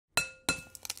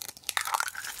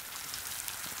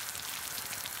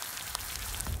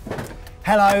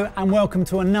Hello and welcome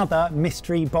to another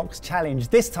Mystery Box Challenge.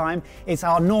 This time it's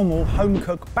our normal home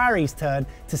cook Barry's turn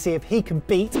to see if he can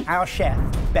beat our chef,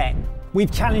 Ben. We've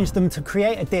challenged them to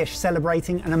create a dish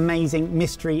celebrating an amazing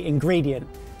mystery ingredient,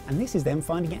 and this is them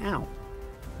finding it out.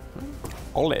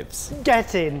 Olives.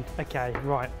 Get in. Okay,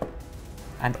 right.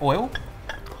 And oil.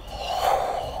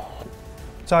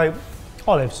 So,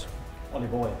 olives.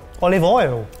 Olive oil. Olive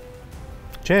oil.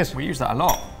 Cheers. We use that a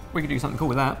lot. We could do something cool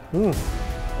with that.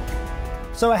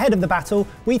 So ahead of the battle,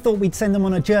 we thought we'd send them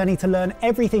on a journey to learn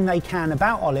everything they can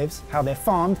about olives, how they're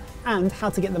farmed, and how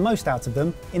to get the most out of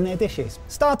them in their dishes.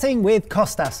 Starting with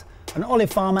Kostas, an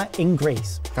olive farmer in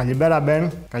Greece. Καλημέρα,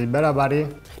 Ben. Καλημέρα, Barry.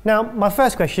 Now, my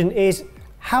first question is,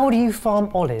 how do you farm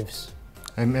olives?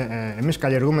 Εμείς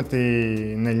καλλιεργούμε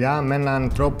την ελιά με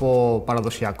έναν τρόπο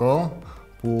παραδοσιακό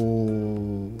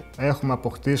που έχουμε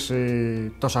αποκτήσει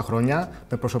τόσα χρόνια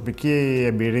με προσωπική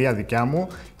εμπειρία δικιά μου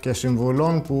και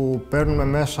συμβουλών που παίρνουμε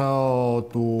μέσα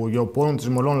του γεωπόνου της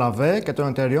Μολόν Λαβέ και των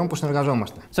εταιριών που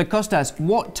συνεργαζόμαστε. So Kostas,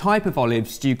 what type of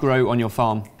olives do you grow on your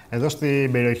farm? Εδώ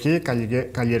στην περιοχή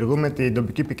καλλιεργούμε την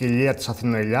τοπική ποικιλία της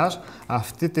Αθηνοελιάς.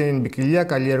 Αυτή την ποικιλία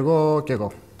καλλιεργώ και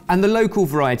εγώ. And the local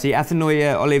variety,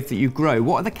 Athenoia olive that you grow,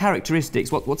 what are the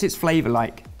characteristics? What's its flavor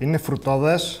like? Είναι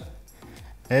φρουτόδες.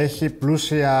 Έχει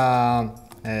πλούσια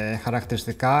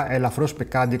χαρακτηριστικά, ελαφρώς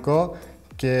πικάντικο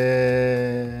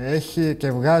και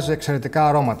βγάζει εξαιρετικά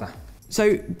αρώματα. So,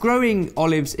 growing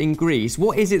olives in Greece,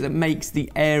 what is it that makes the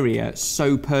area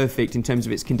so perfect in terms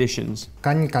of its conditions?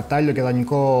 Κάνει κατάλληλο και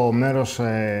δανεικό μέρος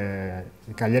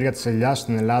η καλλιέργεια της ελιάς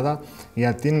στην Ελλάδα,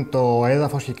 γιατί είναι το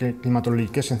έδαφος και οι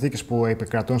κλιματολογικές συνθήκες που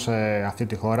επικρατούν σε αυτή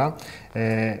τη χώρα.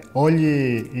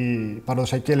 Όλοι οι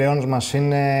παραδοσιακοί ελαιώνες μας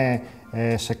είναι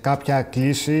σε κάποια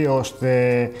κλίση,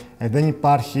 ώστε δεν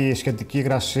υπάρχει σχετική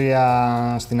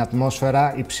υγρασία στην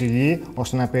ατμόσφαιρα υψηλή,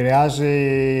 ώστε να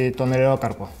επηρεάζει τον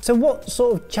ελαιόκαρπο. So what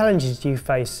sort of challenges do you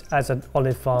face as an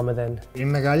olive farmer then? Οι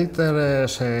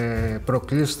μεγαλύτερες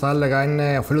προκλήσεις, θα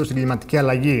έλεγα, οφείλονται στην κλιματική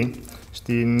αλλαγή,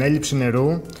 στην έλλειψη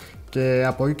νερού και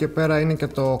από εκεί και πέρα είναι και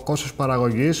το κόστος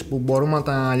παραγωγής που μπορούμε να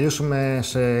τα αναλύσουμε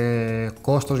σε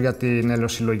κόστος για την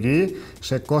ελαιοσυλλογή,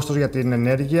 σε κόστος για την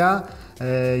ενέργεια,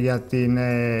 για την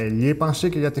λίπανση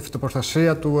και για τη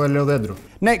φυτοπροστασία του ελαιοδέντρου.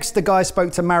 Next, the guys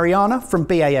spoke to Mariana from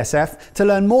BASF to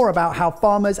learn more about how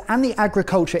farmers and the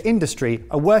agriculture industry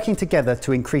are working together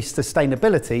to increase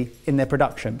sustainability in their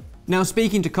production. Now,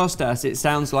 speaking to Kostas, it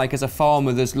sounds like as a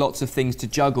farmer there's lots of things to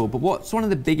juggle, but what's one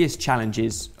of the biggest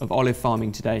challenges of olive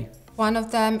farming today? One of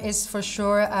them is for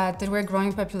sure that we're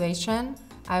growing population.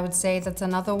 I would say that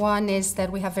another one is that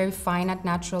we have very finite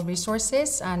natural resources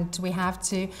and we have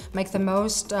to make the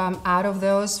most out of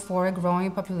those for a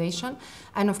growing population.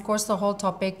 And of course the whole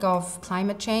topic of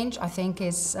climate change I think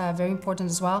is very important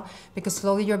as well, because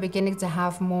slowly you're beginning to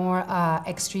have more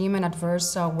extreme and adverse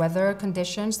weather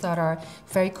conditions that are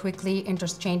very quickly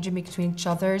interchanging between each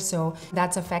other, so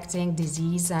that's affecting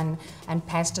disease and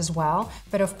pest as well.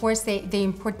 But of course the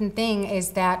important thing is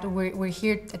that we're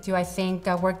here to, I think,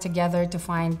 work together to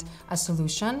find a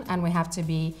solution, and we have to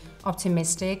be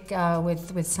optimistic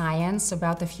with science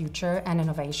about the future and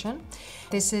innovation.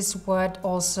 This is what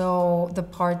also the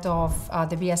part of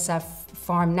the BASF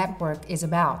farm network is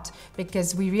about, because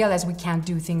we realize we can't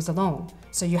do things alone.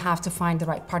 So you have to find the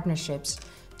right partnerships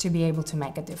to be able to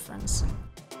make a difference.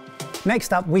 Next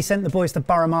up, we sent the boys to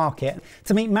Borough Market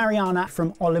to meet Mariana from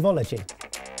Olivology.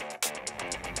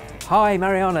 Hi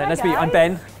Mariana, Hi, nice to meet you. I'm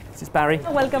Ben, this is Barry.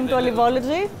 Welcome to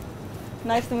Olivology.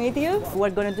 Nice to meet you.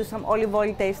 We're going to do some olive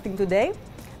oil tasting today.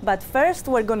 But first,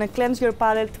 we're going to cleanse your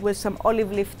palate with some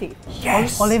olive leaf tea.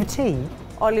 Yes! Olive tea?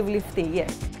 Olive leaf tea,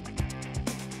 yes.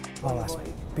 Oh, that's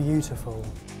beautiful.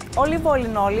 Olive oil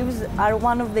and olives are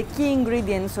one of the key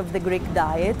ingredients of the Greek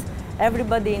diet.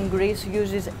 Everybody in Greece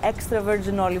uses extra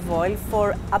virgin olive oil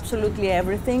for absolutely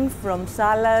everything, from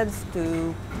salads to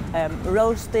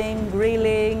roasting,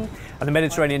 grilling. And the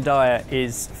Mediterranean diet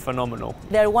is phenomenal.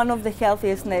 They're one of the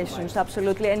healthiest nations,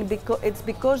 absolutely, and it's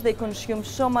because they consume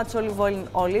so much olive oil and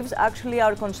olives. Actually,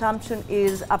 our consumption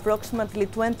is approximately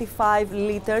 25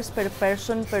 liters per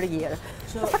person per year.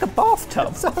 So It's like a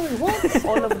bathtub. Sorry, what?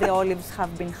 All of the olives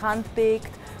have been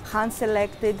hand-picked,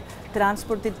 hand-selected,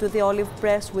 transported to the olive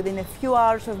press within a few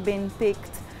hours of being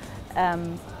picked,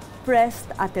 pressed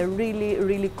at a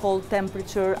really cold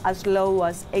temperature as low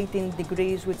as 18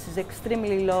 degrees, which is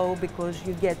extremely low because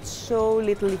you get so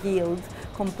little yield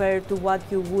compared to what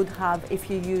you would have if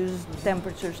you use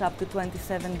temperatures up to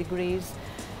 27 degrees.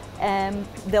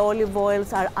 The olive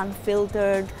oils are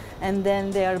unfiltered and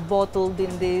then they are bottled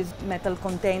in these metal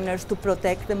containers to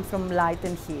protect them from light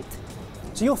and heat.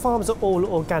 So your farms are all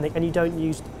organic and you don't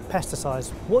use pesticides.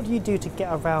 What do you do to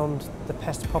get around the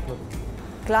pest problem?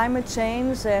 Climate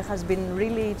change has been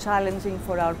really challenging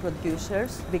for our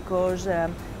producers because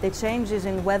the changes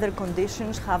in weather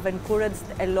conditions have encouraged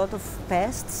a lot of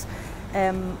pests.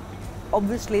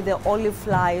 Obviously the olive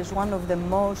fly is one of the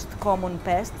most common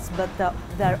pests, but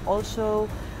there are also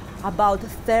about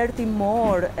 30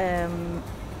 more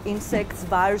insects,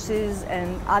 viruses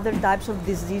and other types of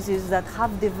diseases that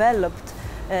have developed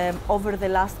over the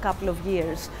last couple of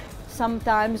years.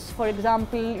 Sometimes, for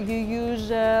example, you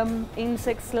use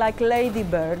insects like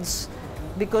ladybirds,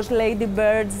 because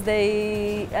ladybirds,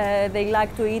 they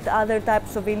like to eat other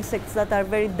types of insects that are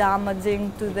very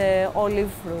damaging to the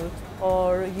olive fruit.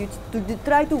 Or you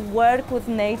try to work with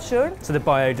nature. So the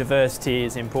biodiversity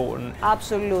is important.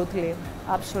 Absolutely,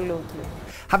 absolutely.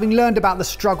 Having learned about the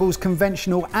struggles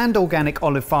conventional and organic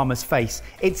olive farmers face,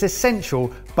 it's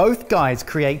essential both guides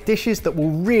create dishes that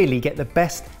will really get the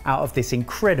best out of this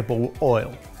incredible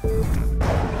oil.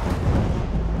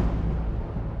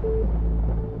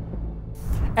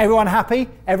 Everyone happy?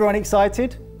 Everyone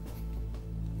excited?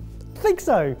 I think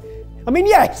so. I mean,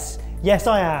 yes! Yes,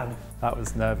 I am. That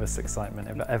was nervous excitement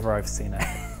if ever I've seen it.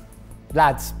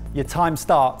 Lads, your time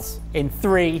starts in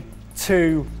 3,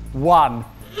 2, 1,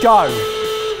 go!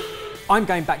 I'm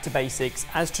going back to basics.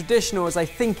 As traditional as I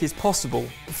think is possible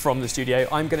from the studio,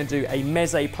 I'm going to do a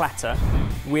meze platter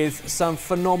with some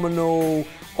phenomenal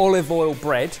olive oil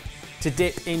bread to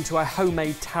dip into a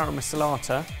homemade tara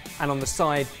masalata, and on the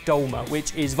side dolma,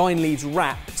 which is vine leaves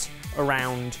wrapped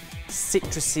around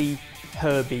citrusy,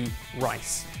 herby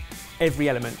rice. Every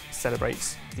element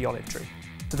celebrates the olive tree.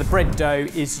 So the bread dough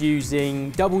is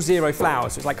using 00 flour,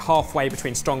 so it's like halfway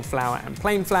between strong flour and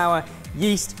plain flour,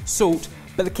 yeast, salt,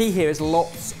 but the key here is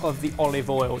lots of the olive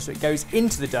oil. So it goes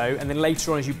into the dough, and then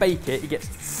later on as you bake it, it gets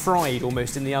fried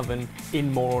almost in the oven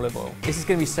in more olive oil. This is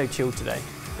going to be so chilled today.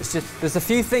 It's just, there's a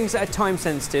few things that are time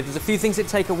sensitive, there's a few things that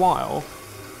take a while,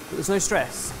 but there's no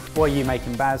stress. What are you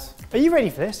making, Baz? Are you ready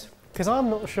for this? Because I'm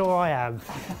not sure I am.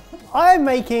 I am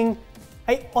making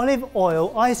an olive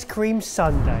oil ice cream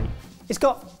sundae. It's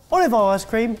got olive oil ice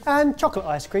cream and chocolate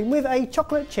ice cream with a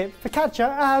chocolate chip focaccia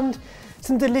and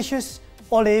some delicious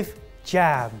olive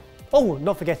jam. Oh,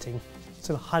 not forgetting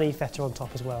some honey feta on top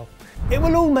as well. It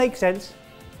will all make sense.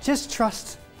 Just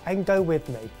trust and go with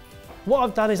me. What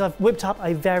I've done is I've whipped up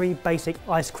a very basic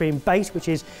ice cream base, which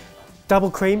is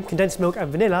double cream, condensed milk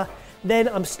and vanilla. Then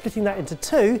I'm splitting that into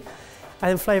two and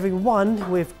then flavouring one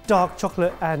with dark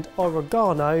chocolate and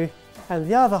oregano, and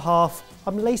the other half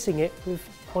I'm lacing it with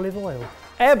olive oil.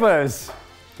 Ebbers,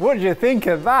 what do you think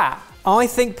of that? I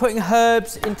think putting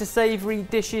herbs into savoury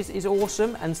dishes is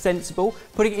awesome and sensible.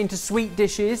 Putting it into sweet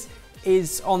dishes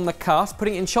is on the cusp.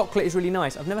 Putting it in chocolate is really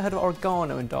nice. I've never heard of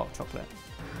oregano in dark chocolate.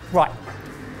 Right,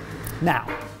 now,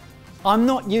 I'm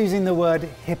not using the word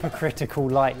hypocritical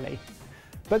lightly,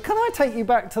 but can I take you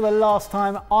back to the last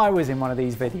time I was in one of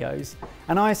these videos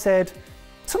and I said,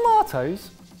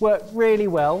 tomatoes work really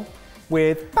well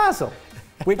with basil,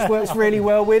 which works really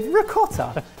well with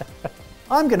ricotta.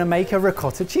 I'm going to make a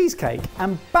ricotta cheesecake.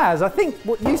 And Baz, I think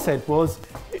what you said was,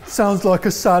 it sounds like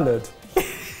a salad.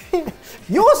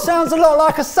 Yours sounds a lot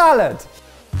like a salad.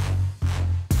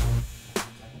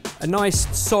 A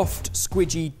nice soft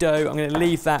squidgy dough. I'm going to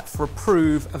leave that for a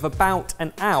proof of about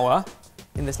an hour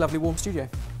in this lovely warm studio.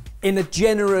 In a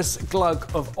generous glug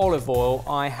of olive oil,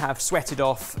 I have sweated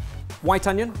off white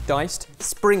onion, diced,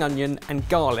 spring onion and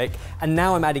garlic, and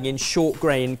now I'm adding in short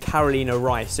grain Carolina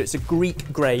rice. So it's a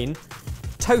Greek grain.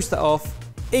 Toast that off,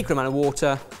 equal amount of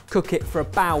water, cook it for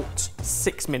about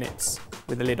 6 minutes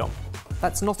with the lid on.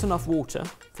 That's not enough water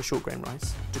for short grain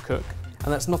rice to cook,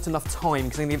 and that's not enough time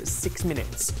because I'm gonna give it 6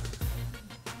 minutes.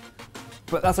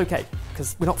 But that's okay,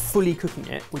 because we're not fully cooking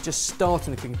it, we're just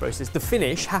starting the cooking process. The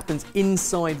finish happens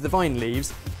inside the vine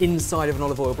leaves, inside of an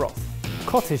olive oil broth.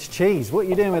 Cottage cheese, what are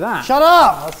you doing with that? Shut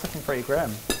up! Oh, that's looking pretty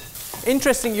grim.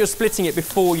 Interesting you're splitting it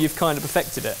before you've kind of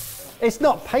perfected it. It's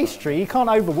not pastry, you can't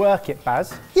overwork it,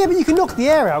 Baz. Yeah, but you can knock the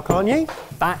air out, can't you?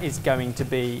 That is going to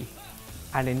be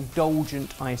an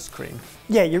indulgent ice cream.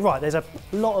 Yeah, you're right. There's a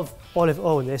lot of olive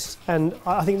oil in this, and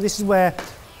I think this is where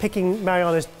picking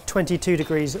Mariana's 22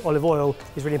 degrees olive oil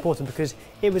is really important, because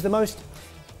it was the most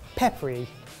peppery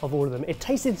of all of them.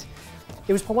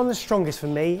 It was one of the strongest for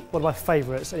me, one of my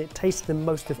favourites, and it tasted the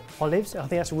most of olives. I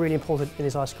think that's really important in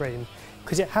this ice cream,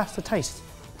 because it has the taste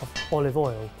of olive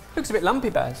oil. Looks a bit lumpy,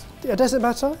 Baz. It doesn't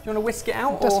matter. Do you want to whisk it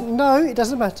out? No, it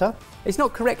doesn't matter. He's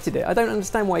not corrected it. I don't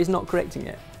understand why he's not correcting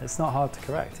it. It's not hard to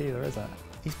correct either, is it?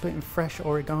 He's putting fresh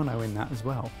oregano in that as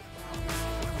well.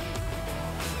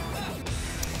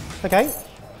 Okay,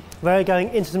 we're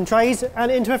going into some trays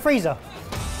and into a freezer.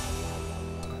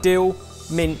 dill,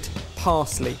 mint,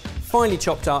 parsley, finely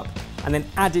chopped up and then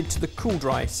added to the cooled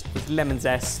rice with lemon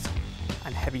zest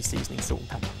and heavy seasoning, salt and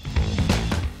pepper.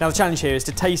 Now the challenge here is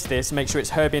to taste this and make sure it's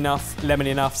herby enough, lemony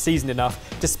enough, seasoned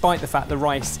enough, despite the fact the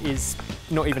rice is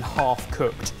not even half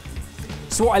cooked.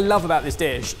 So what I love about this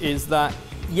dish is that,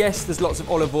 yes, there's lots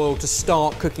of olive oil to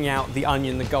start cooking out the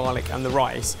onion, the garlic and the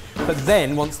rice, but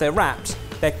then once they're wrapped,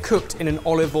 they're cooked in an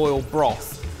olive oil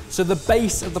broth. So the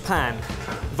base of the pan,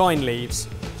 vine leaves,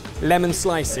 lemon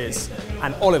slices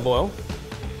and olive oil,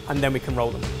 and then we can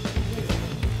roll them.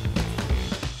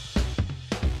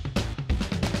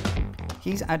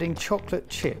 He's adding chocolate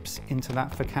chips into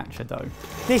that focaccia dough.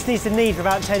 This needs to knead for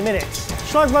about 10 minutes.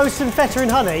 Shall I roast some feta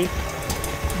and honey?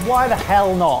 Why the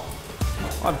hell not?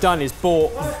 What I've done is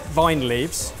bought vine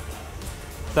leaves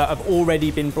that have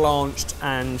already been blanched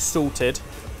and salted,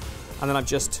 and then I've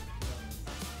just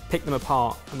picked them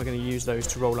apart and we're going to use those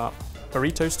to roll up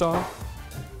burrito style,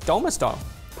 dolma style.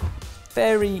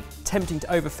 Very tempting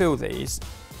to overfill these,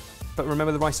 but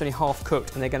remember the rice is only half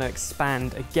cooked and they're going to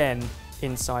expand again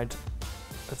inside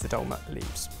of the dolma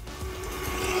leaves.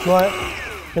 Right,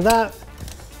 and that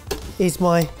is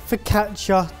my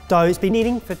focaccia dough. It's been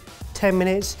kneading for 10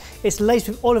 minutes. It's laced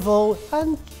with olive oil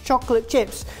and chocolate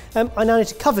chips. I now need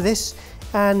to cover this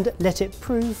and let it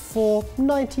prove for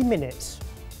 90 minutes.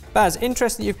 Baz,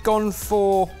 interesting you've gone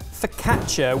for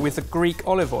focaccia with the Greek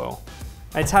olive oil.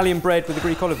 Italian bread with the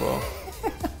Greek olive oil.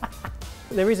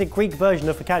 There is a Greek version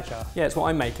of focaccia. Yeah, it's what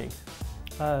I'm making.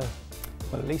 Well,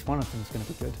 at least one of them is going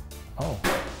to be good. Oh,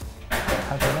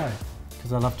 how do you know?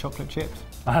 Because I love chocolate chips.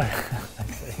 Oh, I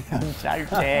see. I'm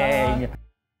joking.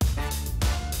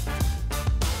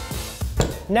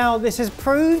 Now this is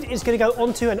proved, it's going to go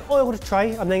onto an oiled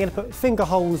tray. I'm then going to put finger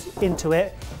holes into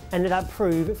it and let that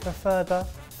prove for a further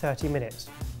 30 minutes.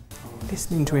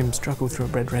 Listening to him struggle through a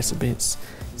bread recipe, it's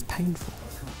painful.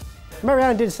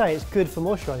 Marianne did say it's good for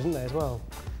moisturising, isn't it, as well?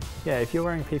 Yeah, if you're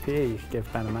wearing PPE, you should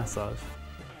give Ben a massage.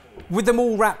 With them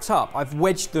all wrapped up, I've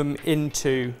wedged them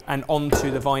into and onto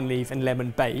the vine leaf and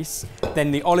lemon base,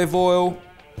 then the olive oil,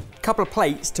 a couple of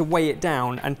plates to weigh it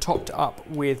down and topped up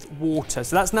with water.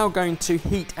 So that's now going to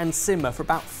heat and simmer for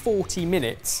about 40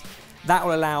 minutes. That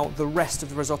will allow the rest of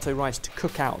the risotto rice to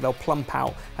cook out, they'll plump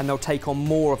out and they'll take on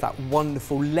more of that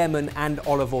wonderful lemon and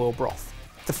olive oil broth.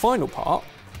 The final part,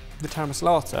 the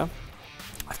taramasalata,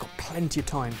 I've got plenty of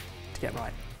time to get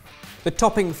right. The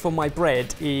topping for my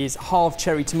bread is halved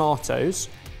cherry tomatoes,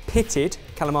 pitted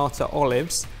Kalamata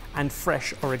olives and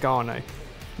fresh oregano.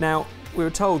 Now, we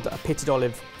were told that a pitted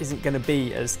olive isn't going to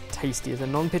be as tasty as a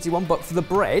non-pitted one, but for the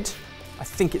bread, I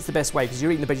think it's the best way because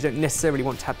you're eating the bread, you don't necessarily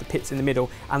want to have the pits in the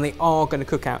middle and they are going to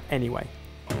cook out anyway.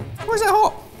 Why is that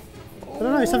hot? I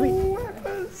don't know, something...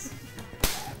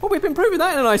 Well, we've been proving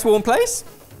that in a nice warm place.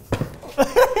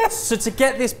 So to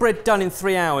get this bread done in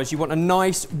 3 hours, you want a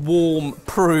nice, warm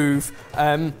prove.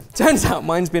 Turns out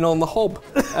mine's been on the hob,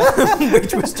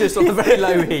 which was just on a very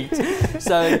low heat.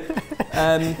 So,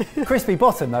 Crispy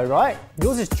bottom though, right?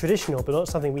 Yours is traditional, but not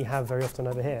something we have very often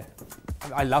over here.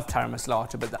 I love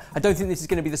taramasalata, but I don't think this is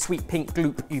going to be the sweet pink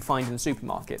gloop you find in the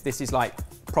supermarket. This is like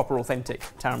proper, authentic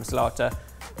taramasalata.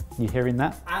 You hearing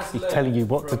that? He's telling you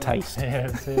what to taste. Yeah,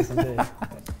 it is indeed.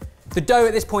 The dough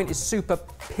at this point is super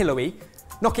pillowy.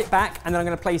 Knock it back and then I'm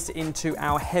going to place it into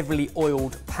our heavily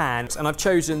oiled pan. And I've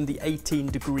chosen the 18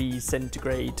 degrees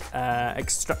centigrade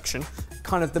extraction,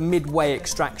 kind of the midway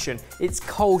extraction. It's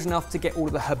cold enough to get all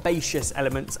of the herbaceous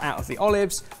elements out of the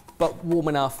olives, but warm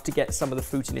enough to get some of the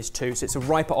fruitiness too. So it's a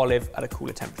riper olive at a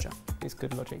cooler temperature. It's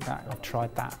good logic that. I've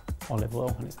tried that olive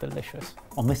oil and it's delicious.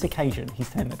 On this occasion, he's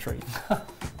telling the truth.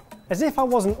 As if I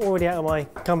wasn't already out of my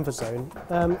comfort zone,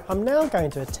 I'm now going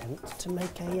to attempt to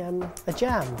make a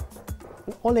jam,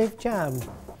 an olive jam.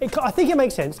 I think it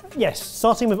makes sense. Yes,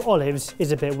 starting with olives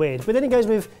is a bit weird, but then it goes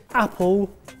with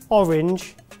apple,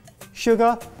 orange,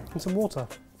 sugar, and some water.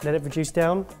 Let it reduce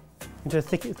down into a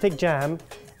thick jam,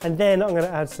 and then I'm going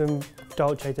to add some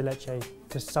dulce de leche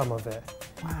to some of it.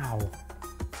 Wow.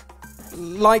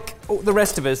 Like all the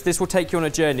rest of us, this will take you on a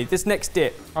journey. This next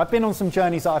dip. I've been on some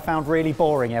journeys that I found really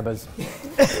boring, Ebbers.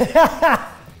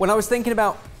 When I was thinking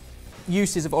about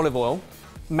uses of olive oil,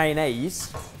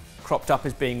 mayonnaise cropped up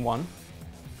as being one,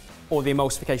 or the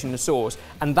emulsification in the sauce,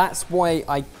 and that's why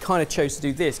I kind of chose to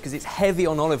do this, because it's heavy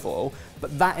on olive oil,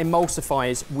 but that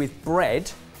emulsifies with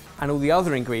bread and all the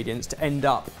other ingredients to end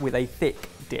up with a thick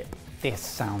dip. This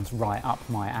sounds right up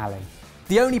my alley.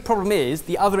 The only problem is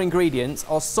the other ingredients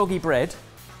are soggy bread,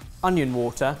 onion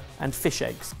water and fish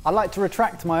eggs. I'd like to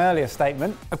retract my earlier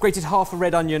statement. I've grated half a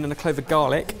red onion and a clove of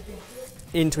garlic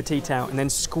into a tea towel and then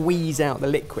squeeze out the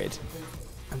liquid,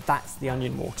 and that's the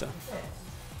onion water.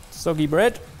 Soggy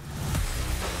bread.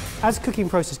 As cooking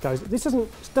process goes, this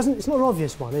it's not an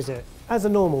obvious one, is it? As a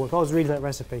normal, if I was reading that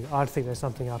recipe, I'd think there's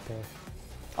something up here.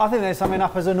 I think there's something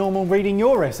up as a normal reading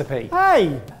your recipe.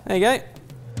 Hey! There you go.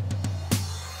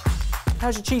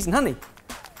 How's your cheese and honey?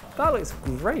 That looks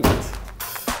great.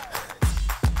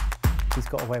 He's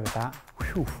got away with that.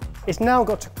 Whew. It's now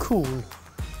got to cool.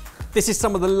 This is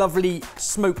some of the lovely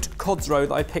smoked cod's roe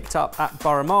that I picked up at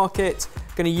Borough Market.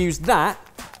 Going to use that,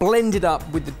 blend it up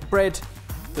with the bread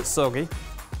that's soggy,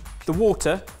 the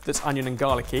water that's onion and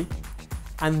garlicky,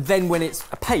 and then when it's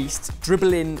a paste,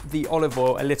 dribble in the olive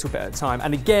oil a little bit at a time.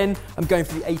 And again, I'm going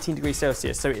for the 18 degrees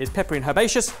Celsius, so it is peppery and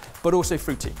herbaceous, but also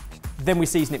fruity. Then we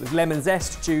season it with lemon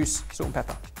zest, juice, salt and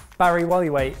pepper. Barry, while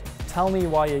you wait, tell me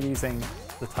why you're using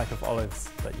the type of olives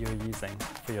that you're using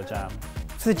for your jam.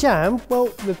 For the jam, well,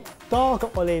 the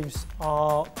dark olives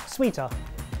are sweeter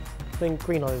than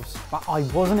green olives. But I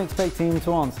wasn't expecting him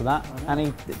to answer that,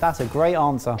 and that's a great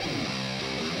answer.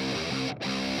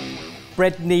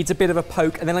 Bread needs a bit of a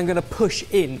poke, and then I'm going to push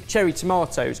in cherry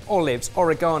tomatoes, olives,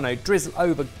 oregano, drizzle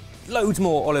over loads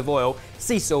more olive oil,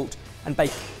 sea salt, and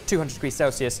bake 200 degrees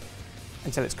Celsius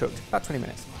until it's cooked, about 20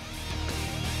 minutes.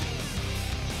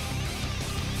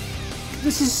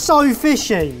 This is so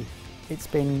fishy. It's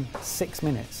been 6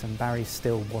 minutes and Barry's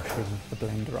still washing the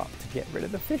blender up to get rid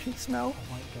of the fishy smell.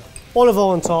 Olive oil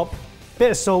on top,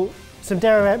 bit of salt, some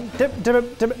how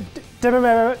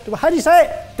do you say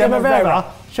it?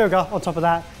 Demerara sugar on top of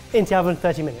that, into the oven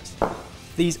 30 minutes.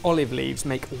 These olive leaves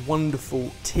make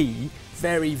wonderful tea,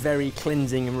 very, very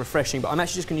cleansing and refreshing, but I'm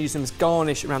actually just going to use them as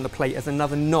garnish around the plate as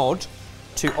another nod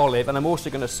to olive, and I'm also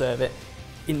going to serve it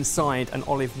inside an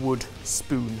olive wood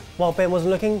spoon. While Ben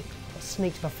wasn't looking, I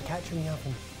sneaked my focaccia in the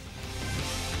oven.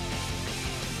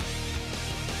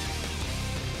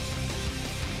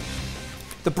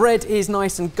 The bread is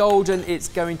nice and golden. It's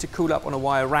going to cool up on a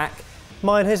wire rack.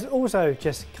 Mine has also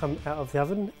just come out of the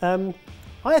oven.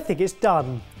 I think it's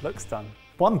done. Looks done.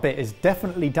 One bit is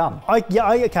definitely done.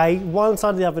 Okay, one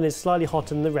side of the oven is slightly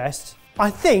hotter than the rest. I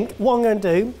think what I'm going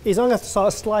to do is I'm going to have to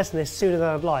start slicing this sooner than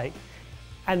I'd like,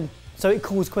 and so it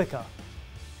cools quicker.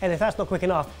 And if that's not quick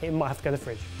enough, it might have to go in the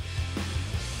fridge.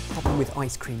 The problem with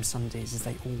ice cream sundaes is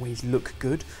they always look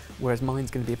good, whereas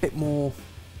mine's going to be a bit more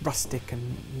rustic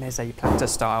and meze platter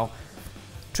style.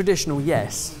 Traditional,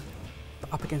 yes,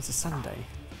 but up against a sundae,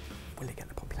 will it get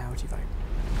the popularity vote?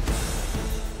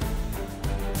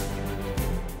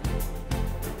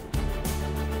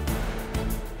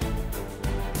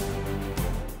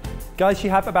 Guys,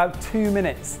 you have about 2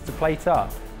 minutes to plate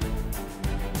up.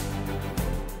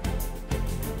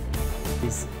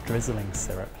 This drizzling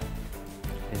syrup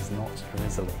is not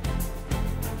drizzling.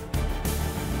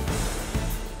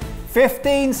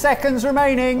 15 seconds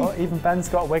remaining. Oh, even Ben's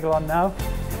got a wiggle on now.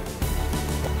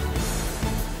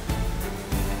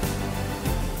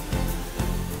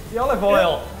 The olive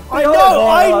oil. I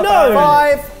know.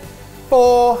 5,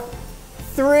 4,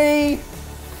 3,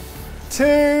 2,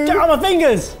 Get out of my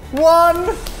fingers!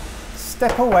 1.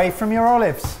 Step away from your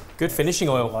olives. Good finishing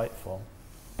oil. Delightful.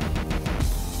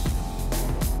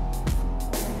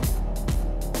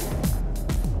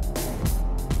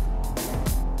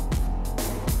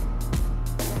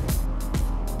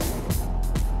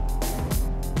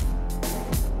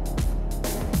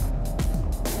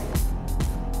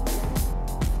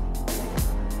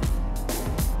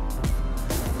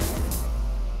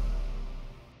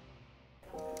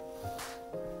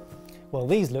 Well,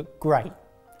 these look great.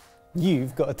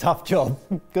 You've got a tough job.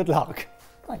 Good luck.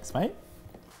 Thanks, mate.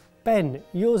 Ben,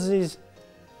 yours is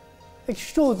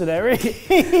extraordinary.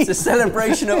 It's a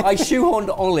celebration of, I shoehorned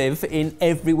olive in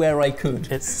everywhere I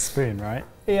could. It's the spoon, right?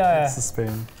 Yeah. It's the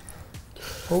spoon.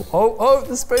 Oh,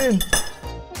 the spoon!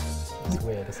 It's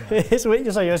weird, isn't it? It's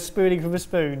weird, so you're spooning from a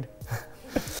spoon.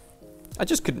 I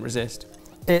just couldn't resist.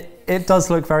 It does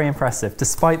look very impressive.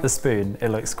 Despite the spoon, it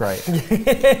looks great.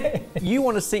 You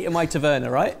want a seat in my taverna,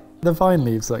 right? The vine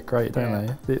leaves look great,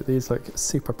 don't they? These look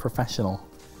super professional.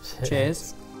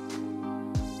 Cheers.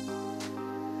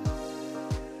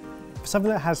 For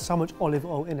something that has so much olive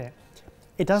oil in it,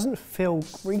 it doesn't feel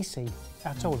greasy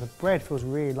at all. The bread feels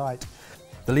really light.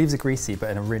 The leaves are greasy, but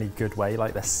in a really good way,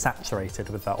 like they're saturated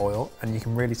with that oil, and you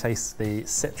can really taste the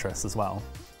citrus as well.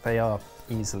 They are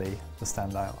easily the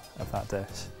standout of that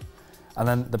dish. And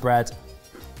then the bread,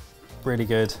 really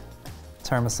good.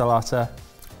 Garam masala.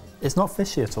 It's not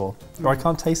fishy at all, or I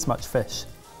can't taste much fish.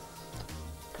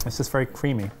 It's just very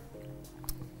creamy,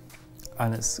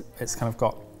 and it's kind of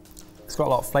got a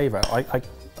lot of flavour.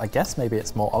 I guess maybe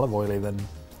it's more olive oily than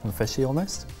fishy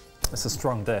almost. It's a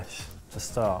strong dish to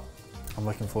start. I'm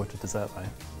looking forward to dessert though.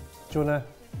 Do you want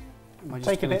to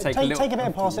Take a bit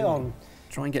and pass it on.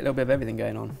 Try and get a little bit of everything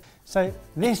going on. So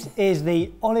this is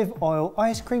the olive oil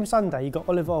ice cream sundae. You've got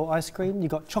olive oil ice cream,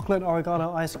 you've got chocolate and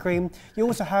oregano ice cream. You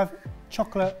also have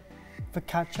chocolate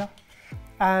focaccia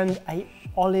and a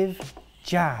olive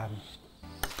jam.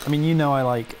 I mean, you know I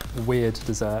like weird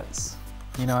desserts.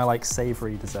 You know I like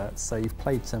savoury desserts, so you've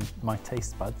played to my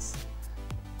taste buds.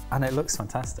 And it looks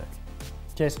fantastic.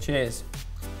 Cheers. Cheers.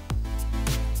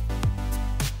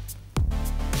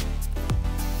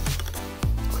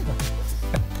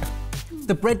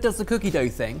 The bread does the cookie dough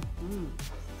thing,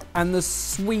 and the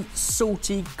sweet,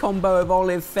 salty combo of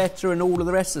olive, feta, and all of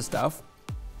the rest of the stuff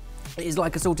is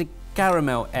like a salted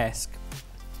caramel-esque.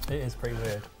 It is pretty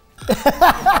weird.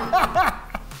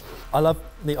 I love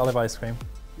the olive ice cream.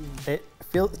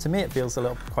 To me, it feels a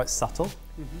little quite subtle,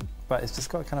 but it's just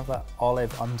got kind of that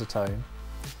olive undertone.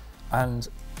 And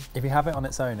if you have it on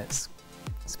its own, it's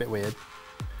a bit weird.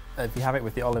 If you have it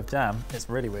with the olive jam, it's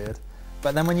really weird.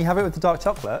 But then when you have it with the dark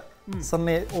chocolate,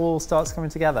 suddenly it all starts coming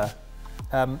together.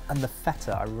 And the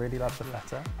feta, I really love the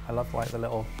feta. I love like the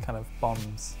little kind of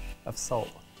bombs of salt.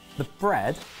 The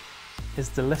bread is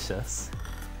delicious,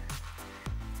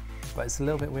 but it's a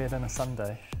little bit weird on a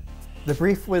Sunday. The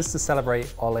brief was to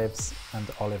celebrate olives and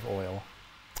olive oil.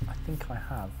 I think I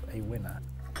have a winner.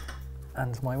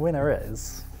 And my winner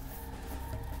is...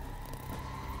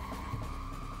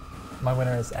 My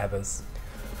winner is Ebbers.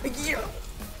 Yeah.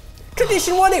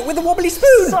 Tradition won it with a wobbly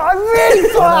spoon! I really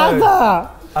thought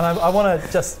that! And I want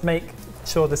to just make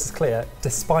sure this is clear,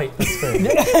 despite the spoon.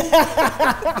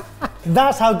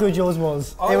 That's how good yours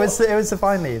was. It was the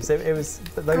vine leaves. It was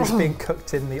those being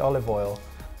cooked in the olive oil.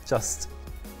 Just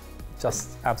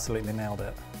absolutely nailed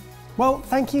it. Well,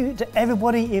 thank you to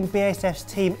everybody in BASF's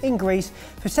team in Greece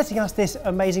for setting us this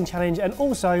amazing challenge and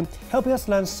also helping us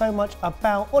learn so much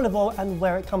about olive oil and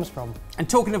where it comes from. And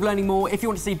talking of learning more, if you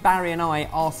want to see Barry and I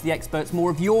ask the experts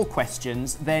more of your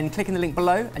questions, then click in the link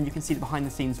below and you can see the behind the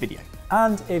scenes video.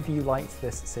 And if you liked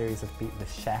this series of Beat the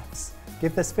Chefs,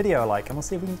 give this video a like and we'll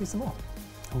see if we can do some more.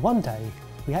 And one day,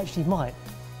 we actually might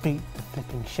beat the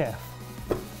flipping chef.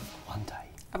 One day.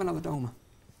 Have another dolma.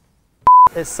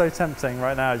 It's so tempting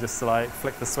right now just to like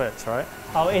flick the switch, right?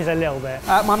 Oh, it is a little bit.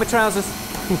 My trousers.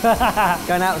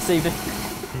 Going out this evening.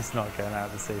 He's not going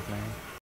out this evening.